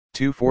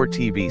Two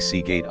 4TB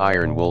Seagate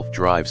IronWolf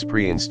drives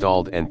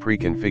pre-installed and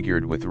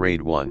pre-configured with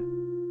RAID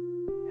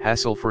 1.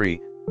 Hassle-free,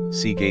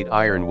 Seagate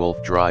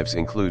IronWolf drives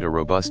include a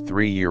robust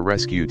 3-year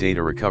rescue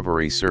data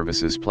recovery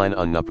services plan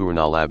on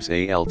Napurna Labs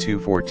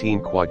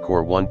AL214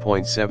 quad-core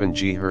 1.7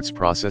 GHz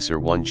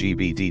processor,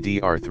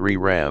 1GB DDR3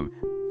 RAM,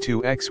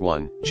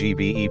 2x1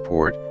 GB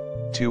ePort,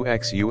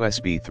 2x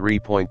USB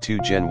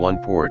 3.2 Gen 1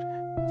 port,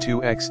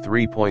 2x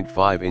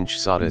 3.5-inch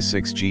SATA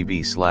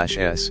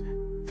 6GB/S,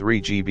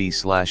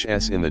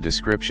 3GB/S in the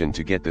description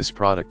to get this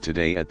product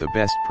today at the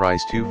best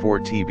price. 2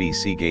 4TB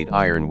Seagate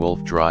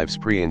IronWolf drives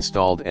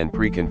pre-installed and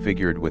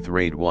pre-configured with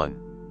RAID 1.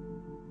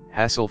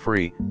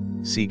 Hassle-free,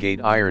 Seagate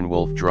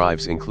IronWolf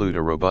drives include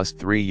a robust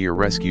 3-year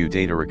rescue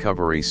data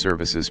recovery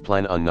services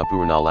plan on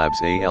Napurna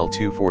Labs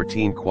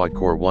AL214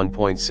 quad-core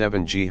 1.7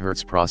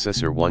 GHz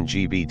processor,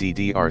 1GB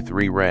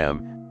DDR3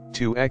 RAM,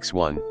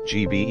 2x1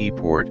 GB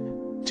ePort,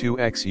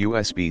 2x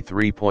USB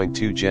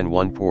 3.2 Gen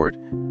 1 port,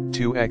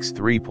 2x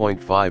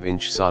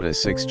 3.5-inch SATA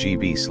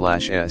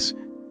 6GB/S,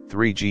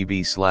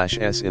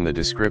 3GB/S in the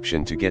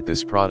description to get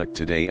this product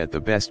today at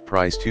the best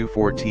price. 2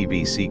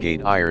 4TB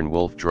Seagate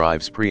IronWolf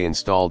drives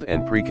pre-installed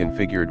and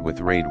pre-configured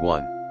with RAID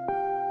 1.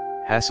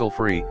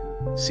 Hassle-free,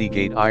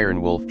 Seagate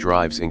IronWolf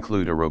drives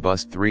include a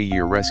robust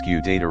 3-year rescue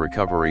data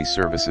recovery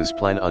services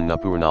plan on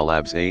Napurna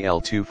Labs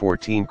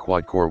AL214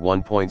 quad-core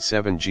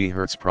 1.7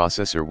 GHz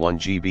processor,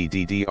 1GB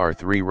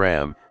DDR3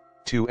 RAM,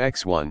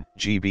 2x1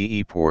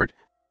 GB ePort,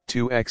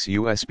 2x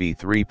USB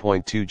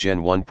 3.2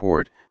 Gen 1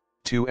 port,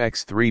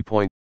 2x 3.